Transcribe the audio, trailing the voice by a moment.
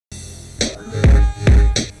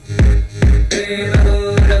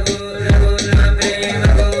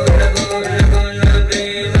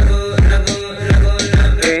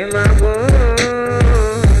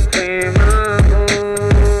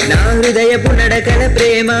హృదయపు నడకల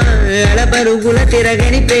ప్రేమ అలపరుగుల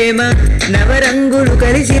తిరగని ప్రేమ నవరంగులు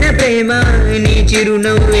కలిసిన ప్రేమ నీ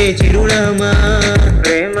చిరునవ్వే చిరునామా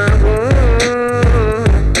ప్రేమ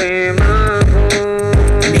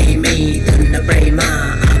నీమీదున్న ప్రేమ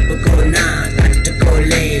ఆపుకోనా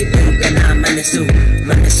తట్టుకోలే దుర్గనా మనసు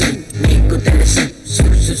మనసు నీకు తెలుసు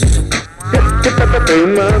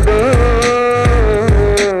ప్రేమ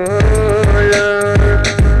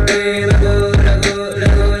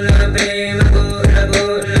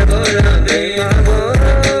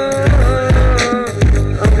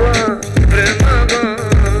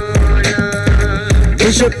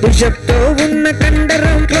పుషప్ తో ఉన్న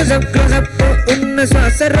కండరం క్లోజప్ తో ఉన్న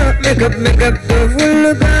శ్వాసరా మేకప్ తో ఫుల్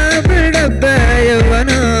గా బిల్డప్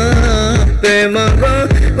యవ్వన ప్రేమగో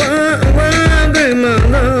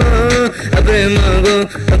ప్రేమగో ప్రేమగో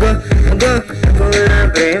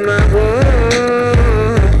ప్రేమగో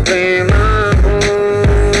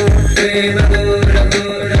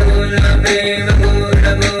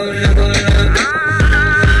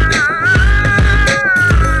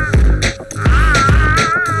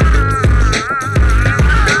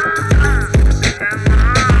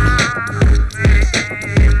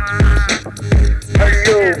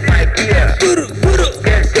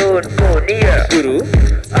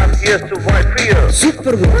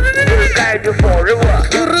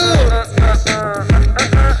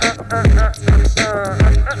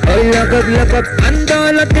సూపర్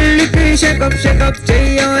అందాల పెళ్లికి షకప్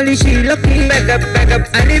చెయ్యాలి శీలకి బ్యాకప్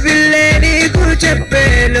అని పిల్లే నీకు చెప్పే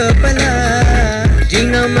లోపల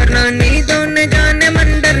జీనమన నీతోనే జానే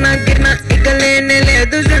మండర్ నాకిన ఇక లేనే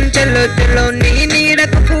లేదు సంచలో నీ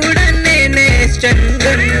నీడకు కూడా నేనే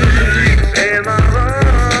స్టంగన్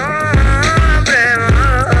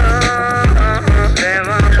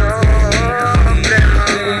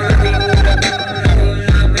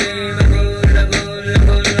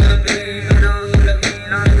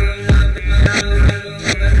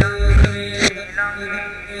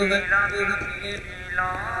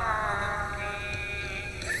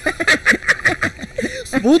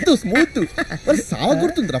స్మూత్ మరి సావ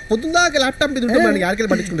గుర్తుందిరా పొద్దుందాక ల్యాప్టాప్ మీద ఉంటే యాడికి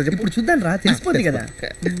పట్టించుకుంటా ఇప్పుడు చూద్దాం రా తెలిసిపోతుంది కదా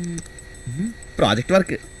ప్రాజెక్ట్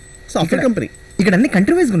వర్క్ సాఫ్ట్వేర్ కంపెనీ ఇక్కడ అన్ని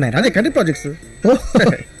కంట్రీ వైజ్ ఉన్నాయి అదే కంట్రీ ప్రాజెక్ట్స్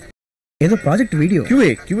ఏదో ప్రాజెక్ట్ వీడియో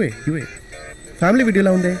క్యూఏ ఫ్యామిలీ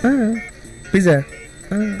వీడియోలా ఉంది పిజ్జా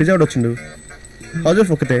ఒకటి వచ్చిండు హౌస్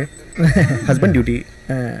వైఫ్ ఒకటే హస్బెండ్ డ్యూటీ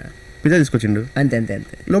పిజ్జా తీసుకొచ్చిండు అంతే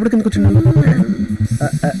లోపలికి ఎందుకు వచ్చిండు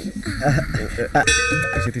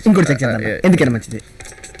ఇంకోటి చెక్ చేద్దాం ఎందుకైనా మంచిది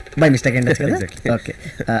బై మిస్టేక్ అయింది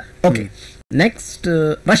ఓకే నెక్స్ట్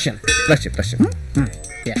రష్యన్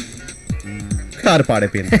కారు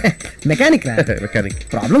పాడైపోయింది మెకానిక్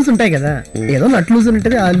ప్రాబ్లమ్స్ ఉంటాయి కదా ఏదో నట్ లూజ్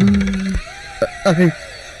ఉంటుంది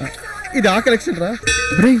ఇది ఆ కలెక్షన్ రా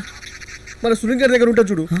మన సునీల్ గారి దగ్గర ఉంటా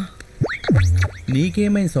చూడు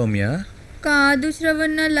నీకేమైంది సౌమ్య కాదు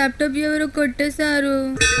శ్రవణ్ నా ల్యాప్టాప్ ఎవరో కొట్టేశారు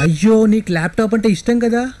అయ్యో నీకు ల్యాప్టాప్ అంటే ఇష్టం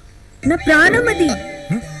కదా నా ప్రాణం అది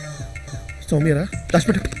సౌమ్యరా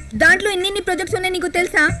దాంట్లో ఎన్ని ప్రాజెక్ట్స్ ఉన్నాయి నీకు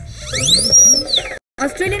తెలుసా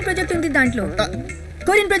ఆస్ట్రేలియన్ ప్రాజెక్ట్ ఉంది దాంట్లో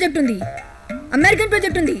కొరియన్ ప్రాజెక్ట్ ఉంది అమెరికన్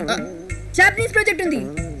ప్రాజెక్ట్ ఉంది జాపనీస్ ప్రాజెక్ట్ ఉంది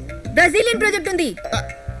బ్రెజిలియన్ ప్రాజెక్ట్ ఉంది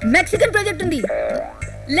మెక్సికన్ ప్రాజెక్ట్ ఉంది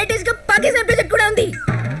లేటెస్ట్ గా పాకిస్తాన్ ప్రాజెక్ట్ కూడా ఉంది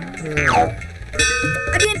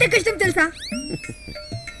అది ఎంత కష్టం తెలుసా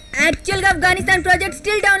యాక్చువల్ గా ఆఫ్ఘనిస్తాన్ ప్రాజెక్ట్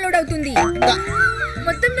స్టిల్ డౌన్లోడ్ అవుతుంది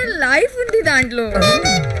మొత్తం నా లైఫ్ ఉంది దాంట్లో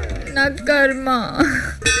నా కర్మ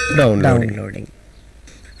డౌన్లోడింగ్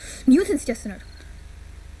న్యూసెన్స్ చేస్తున్నాడు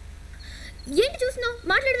ఏంటి చూస్తున్నావు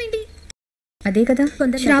మాట్లాడవేంటి అదే కదా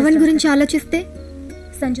శ్రావణ్ గురించి ఆలోచిస్తే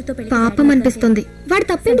సంజుతో పాపం అనిపిస్తుంది వాడు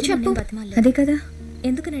తప్పేంటి చెప్పు అదే కదా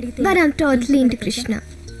ఎందుకని అడిగితే వారంటే కృష్ణ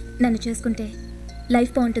నన్ను చేసుకుంటే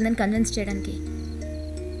లైఫ్ బాగుంటుందని కన్విన్స్ చేయడానికి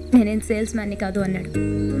నేనేం సేల్స్ మ్యాన్ని కాదు అన్నాడు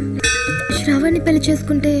శ్రావణ్ని పెళ్లి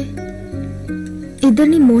చేసుకుంటే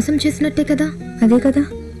ఇద్దరిని మోసం చేసినట్టే కదా అదే కదా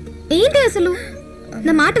ఏంటి అసలు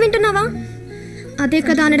నా మాట వింటున్నావా అదే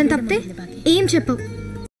కదా అనడం తప్పితే ఏం చెప్పవు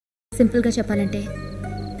సింపుల్ గా చెప్పాలంటే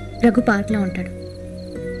రఘు పార్క్లో ఉంటాడు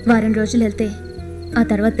వారం రోజులు వెళ్తే ఆ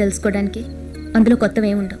తర్వాత తెలుసుకోవడానికి అందులో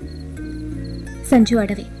కొత్తవేముండవు సంజు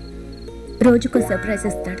అడవి రోజుకో సర్ప్రైజ్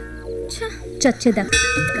ఇస్తాడు చచ్చేదా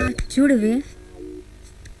చూడువే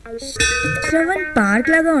శ్రవణ్ పార్క్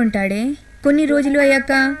లాగా ఉంటాడే కొన్ని రోజులు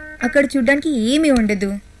అయ్యాక అక్కడ చూడ్డానికి ఏమీ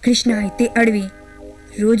ఉండదు కృష్ణ అయితే అడవి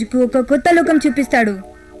రోజుకు ఒక కొత్త లోకం చూపిస్తాడు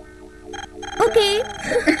ఓకే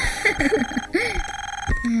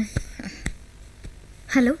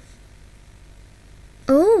హలో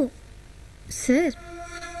ఓ సార్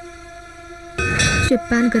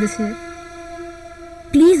చెప్పాను కదా sir,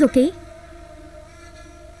 please okay,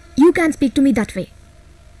 you can speak to me that way.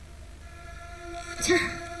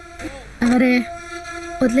 అవరే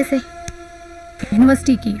వదిలేసే.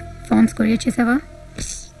 యూనివర్సిటీకి ఫార్మ్స్ కొరియర్ చేసావా?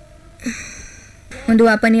 ముందు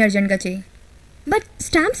ఆ పని అర్జెంట్గా చేయి. బట్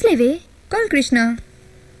స్టాంప్స్ లేవే. కాల్ కృష్ణ.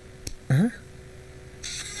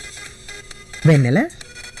 వెన్నెల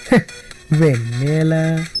వెన్నెల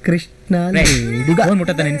కృష్ణ ఫోన్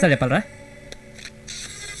ముట్టద్దని ఎన్నిసార్లు చెప్పాలరా?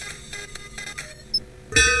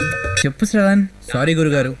 చెప్పు శ్రవణ్. సారీ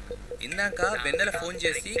గురుగారు, ఇందాక వెన్నెల ఫోన్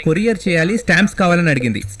చేసి కొరియర్ చేయాలి, స్టాంప్స్ కావాలని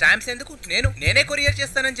అడిగింది. స్టాంప్స్ ఎందుకు, నేనే కొరియర్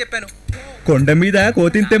చేస్తానని చెప్పాను. కొండ మీద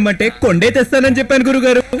కోతిని తెమ్మంటే కొండే తెస్తానని చెప్పాను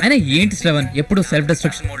గురుగారు. అయినా ఏంటి శ్రవణ్, ఎప్పుడు సెల్ఫ్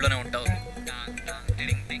డిస్ట్రక్షన్ మోడ్ లోనే ఉంటావు.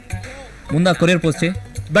 ముందు ఆ కొరియర్ పోస్ట్ చేయి.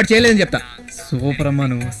 బట్ చేయలేదని చెప్తా. సూపర్ అమ్మా,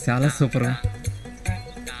 నువ్వు చాలా సూపర్.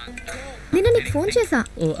 నిన్న నీకు ఫోన్ చేసా.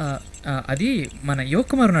 ఓ అది మన యువ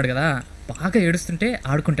కుమార్ ఉన్నాడు కదా, బాగా ఏడుస్తుంటే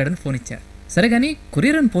ఆడుకుంటాడని ఫోన్ ఇచ్చారు. సరే కానీ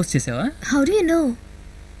కొరియర్ అని పోస్ట్ చేసావా? How do you know?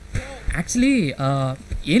 Actually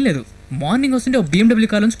ఏం లేదు, మార్నింగ్ వస్తుంటే ఒక BMW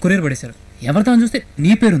కార్ నుంచి కొరియర్ పడేశారు. ఎవరితో అని చూస్తే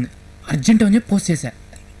నీ పేరుంది, అర్జెంట్ అని చెప్పి పోస్ట్ చేశా.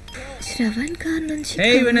 శ్రవణ్ కార్ నుంచి. హే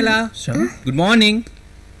వెన్నెల, గుడ్ మార్నింగ్.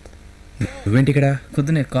 నువ్వేంటి ఇక్కడ?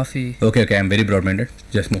 పొద్దునే coffee. Okay okay, I'm very broad minded,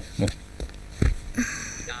 just move.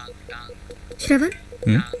 Shravan,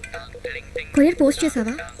 courier post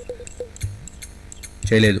చేసావా?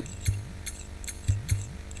 చేయలేదు.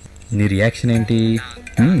 నీ రియాక్షన్ ఏంటి?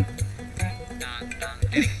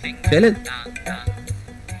 చేయలేదు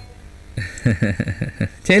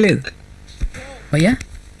చేయలేదు. భయ్యా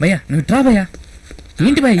భయ్యా నువ్వు ట్రా భయ్యా.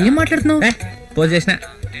 ఏంటి భయ్యా ఏం మాట్లాడుతున్నావు? పోజ్ చేసిన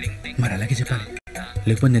మరి అలాగే చెప్పాలి,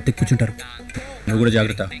 లేకపోతే నెత్తి కూర్చుంటారు. నువ్వు కూడా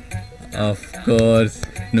జాగ్రత్త. ఆఫ్ కోర్స్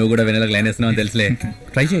నువ్వు కూడా వెనలకు లైన్ వేస్తున్నావు అని తెలుసులే.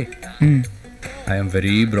 ట్రై చేయి. I'm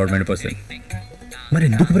very broad mind person. మరి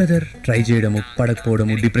ఎందుకు బ్రదర్ ట్రై చేయడము,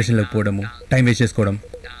 పడకపోవడము, డిప్రెషన్లోకి పోవడము, టైం వేస్ట్ చేసుకోవడం?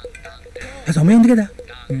 ఆ సమయం ఉంది కదా,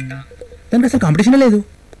 దానికి అసలు కాంపిటీషనే లేదు.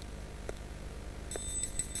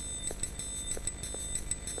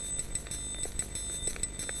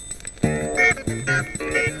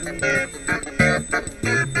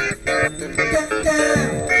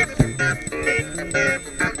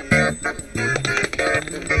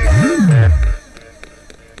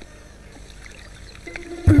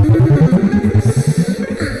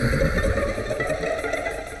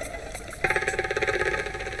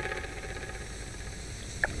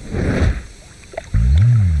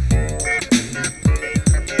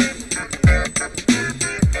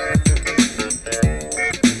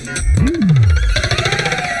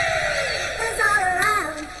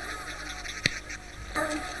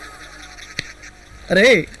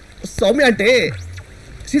 అరే సౌమ్య అంటే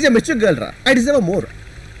షీజ్ ఎ మెచ్యూర్ గర్ల్ రా. I deserve more.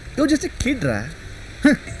 You just a kid రా.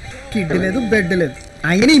 కిడ్ లేదు, బెడ్ లేదు.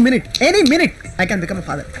 Any minute I can become a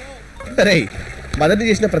father. అరే మదర్ని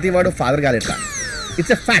చేసిన ప్రతి వాడు father కాలేట్రా.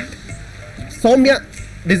 It's a fact. Soumya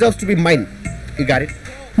deserves to be mine. You got it?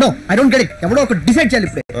 No I don't get it. ఎవడో ఒక డిసైడ్ చేయాలి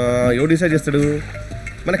ఇప్పుడే. ఎవరు డిసైడ్ చేస్తాడు?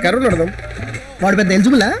 మన కర్రలు అడదాం. వాడు పెద్ద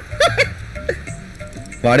ఎలిజిబుల్లా?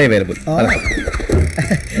 వాడే అవైలబుల్.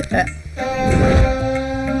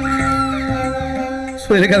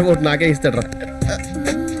 సూర్య గారు ఒకటి నాకే ఇస్తాడు రా.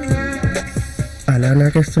 అలా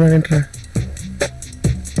నాకేస్తున్నాడేంట్రా?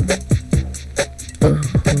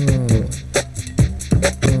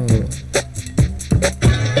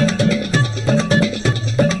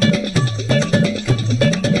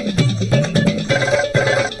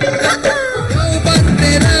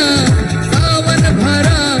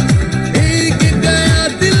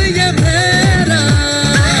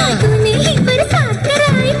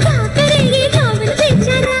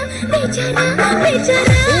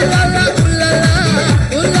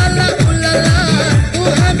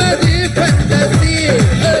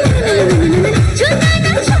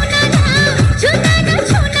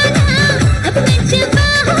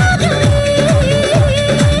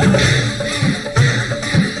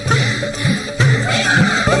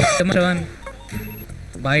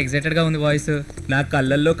 బాగా ఎక్సైటెడ్ గా ఉంది వాయిస్. నా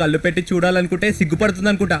కళ్ళల్లో కళ్ళు పెట్టి చూడాలనుకుంటే సిగ్గుపడుతుంది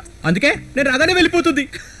అనుకుంటా, అందుకే నేను రాగానే వెళ్ళిపోతుంది.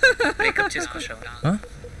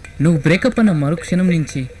 నువ్వు బ్రేకప్ అన్న మరుక్షణం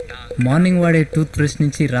నుంచి మార్నింగ్ వాడే టూత్ బ్రష్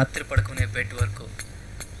నుంచి రాత్రి పడుకునే బెడ్ వరకు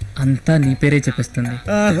అంతా నీ పేరే చెప్పేస్తుంది.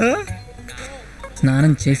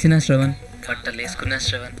 స్నానం చేసిన శ్రవణ్, బట్టలు వేసుకున్న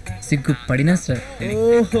శ్రవణ్, సిగ్గు పడిన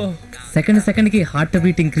శ్రవణ్. సెకండ్కి హార్ట్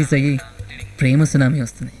బీట్ ఇంక్రీజ్ అయ్యి ప్రేమ సునామీ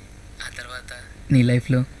వస్తుంది. ఆ తర్వాత నీ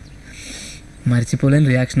లైఫ్లో మర్చిపోలేని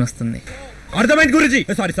రియాక్షన్ వస్తుంది. అర్థమైంది గురుజీ.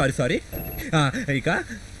 సారీ ఇక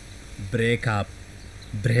breakup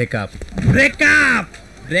breakup breakup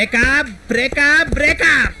breakup breakup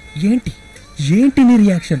breakup. ఏంటి నీ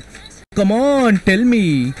reaction? Come on tell me.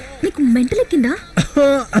 నీకు మెంటల్ ఎక్కిందా?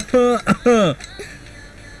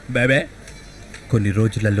 బాబే కొన్ని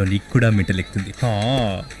రోజులలో నీకు కూడా మెంటల్ ఎక్కుతుంది.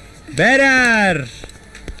 బేరర్